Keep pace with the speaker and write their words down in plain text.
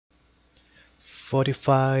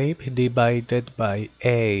45 divided by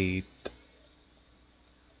 8.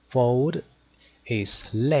 4 is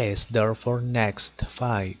less, therefore next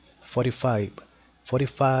 5. 45.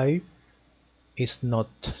 45 is not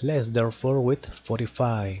less, therefore with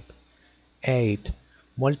 45. 8.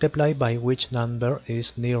 Multiply by which number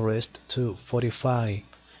is nearest to 45,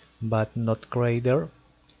 but not greater.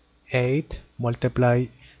 8 multiplied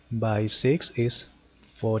by 6 is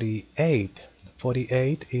 48.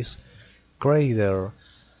 48 is greater.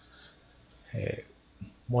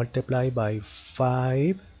 Multiply by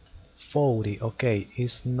 5, 40. Okay,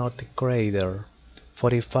 is not greater.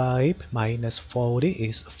 45 minus 40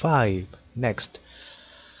 is 5. Next.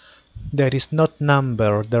 There is not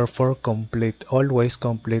number, therefore complete, always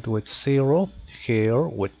complete with 0, here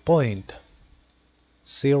with point.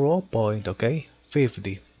 0 point, okay?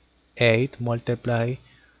 50. 8 multiplied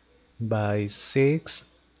by 6,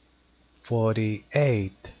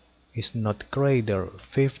 48 is not greater.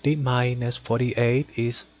 50 minus 48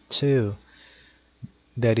 is 2.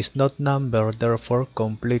 There is not number, therefore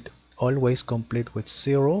complete, always complete with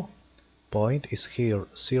 0. Point is here,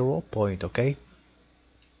 0 point, okay?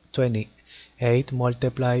 20. 8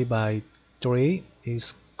 multiplied by 3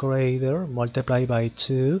 is greater. Multiplied by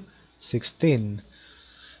 2, 16.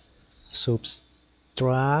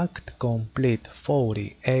 Subtract complete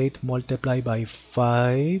 40. 8 multiplied by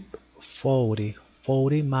 5, 40.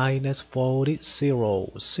 40 minus 40,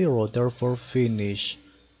 0. 0, therefore finish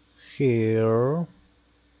here.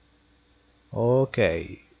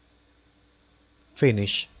 Okay.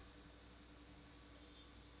 Finish.